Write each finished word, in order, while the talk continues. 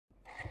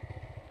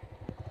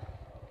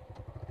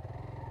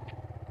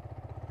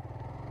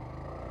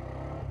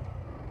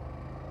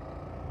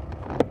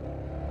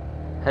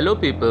Hello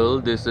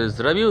people, this is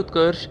Ravi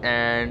Utkarsh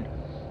and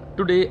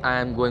today I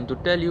am going to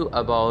tell you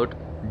about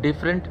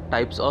different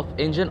types of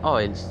engine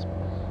oils.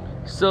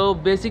 So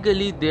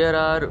basically there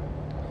are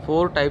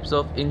four types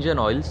of engine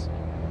oils: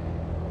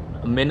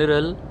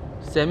 mineral,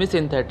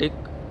 semi-synthetic,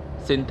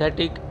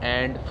 synthetic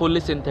and fully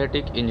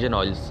synthetic engine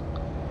oils.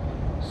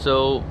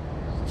 So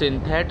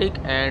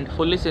synthetic and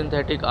fully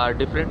synthetic are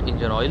different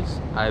engine oils.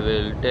 I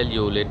will tell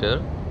you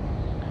later.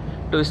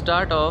 To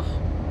start off,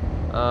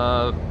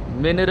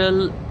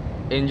 mineral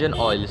engine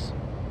oils.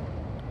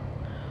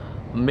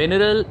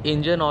 Mineral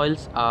engine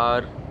oils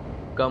are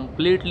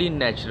completely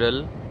natural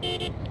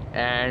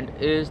and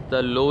is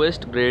the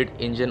lowest grade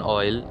engine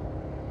oil,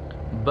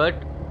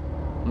 but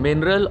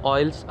mineral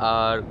oils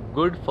are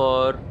good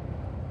for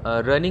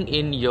running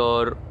in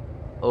your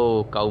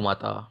cow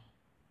mata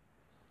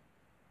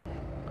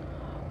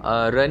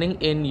running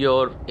in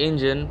your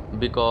engine,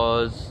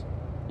 because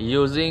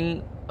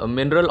using a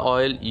mineral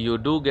oil you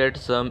do get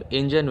some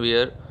engine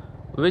wear,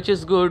 which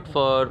is good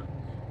for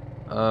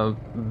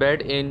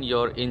bed in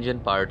your engine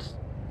parts.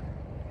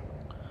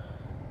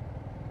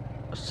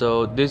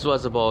 So this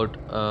was about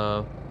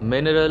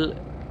mineral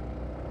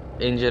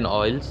engine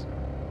oils.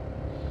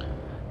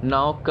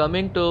 Now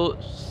coming to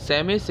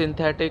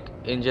semi-synthetic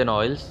engine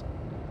oils,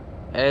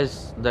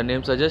 as the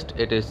name suggests,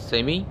 it is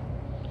semi.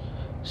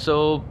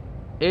 So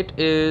it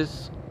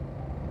is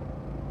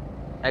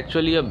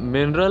actually a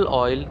mineral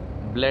oil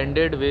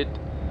blended with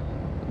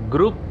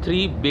group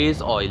 3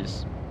 base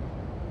oils.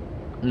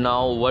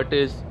 Now what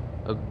is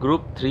a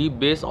group 3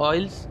 base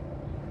oils?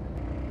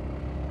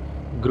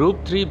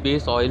 Group 3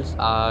 base oils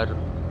are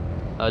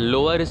a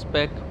lower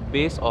spec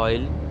base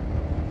oil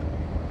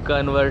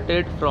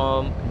converted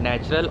from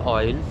natural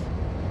oils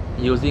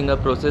using a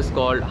process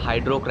called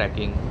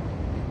hydrocracking.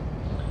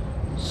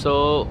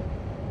 So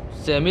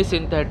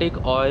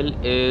semi-synthetic oil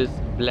is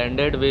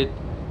blended with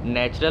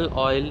natural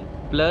oil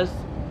plus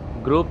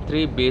group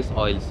 3 base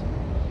oils.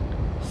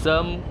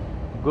 Some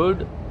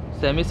good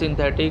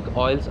semi-synthetic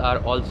oils are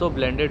also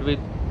blended with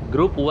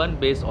group 1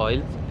 base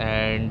oils,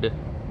 and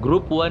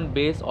group 1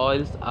 base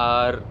oils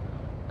are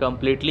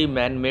completely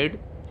man-made.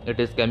 It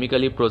is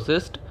chemically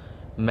processed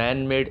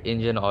man-made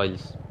engine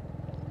oils.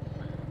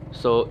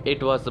 So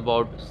it was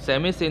about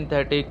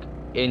semi-synthetic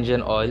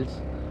engine oils.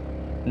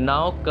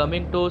 Now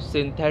coming to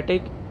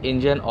synthetic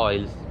engine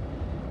oils.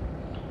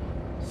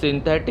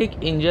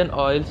 Synthetic engine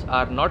oils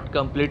are not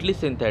completely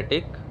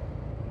synthetic.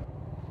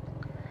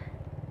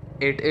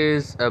 It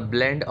is a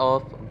blend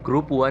of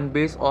group 1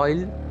 base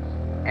oil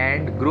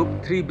and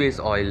group 3 base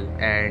oil,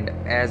 and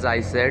as I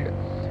said,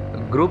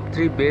 group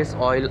 3 base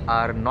oil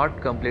are not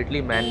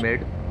completely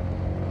man-made.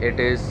 It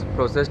is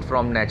processed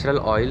from natural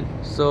oil,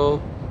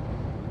 so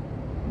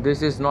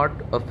this is not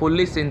a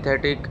fully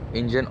synthetic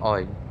engine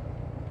oil.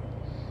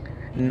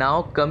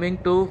 Now coming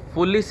to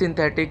fully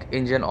synthetic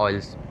engine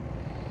oils.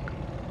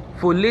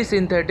 Fully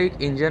synthetic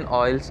engine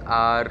oils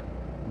are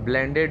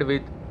blended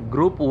with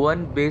group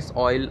 1 base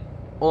oil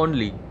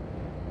only,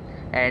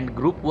 and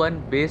group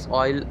 1 base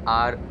oil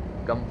are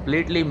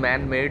completely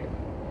man-made.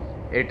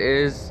 It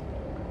is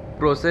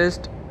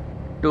processed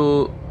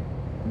to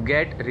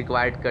get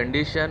required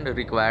condition,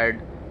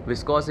 required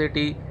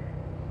viscosity,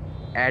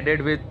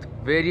 added with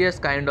various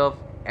kind of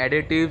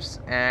additives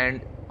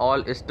and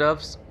all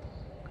stuffs.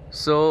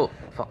 So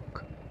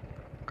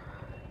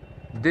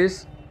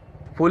this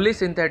fully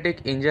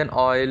synthetic engine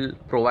oil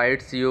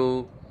provides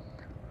you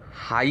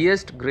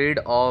highest grade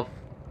of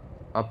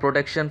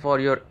protection for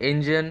your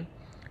engine,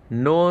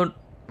 no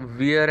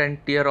wear and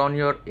tear on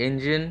your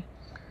engine.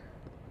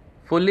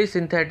 Fully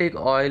synthetic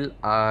oil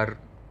are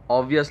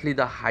obviously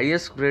the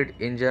highest grade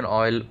engine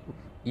oil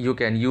you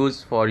can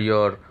use for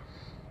your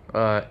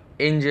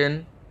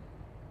engine,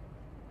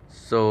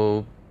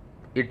 so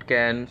it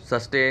can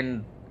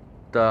sustain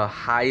the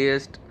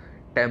highest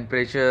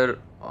temperature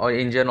or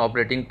engine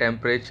operating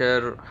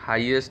temperature,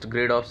 highest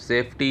grade of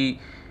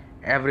safety,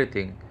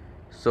 everything.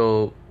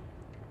 So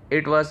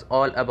it was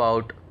all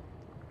about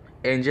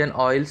engine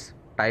oils,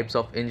 types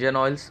of engine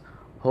oils.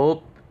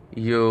 Hope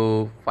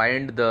you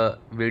find the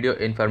video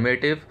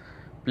informative.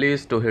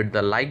 Please to hit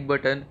the like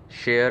button,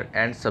 share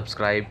and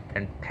subscribe,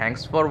 and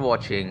thanks for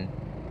watching.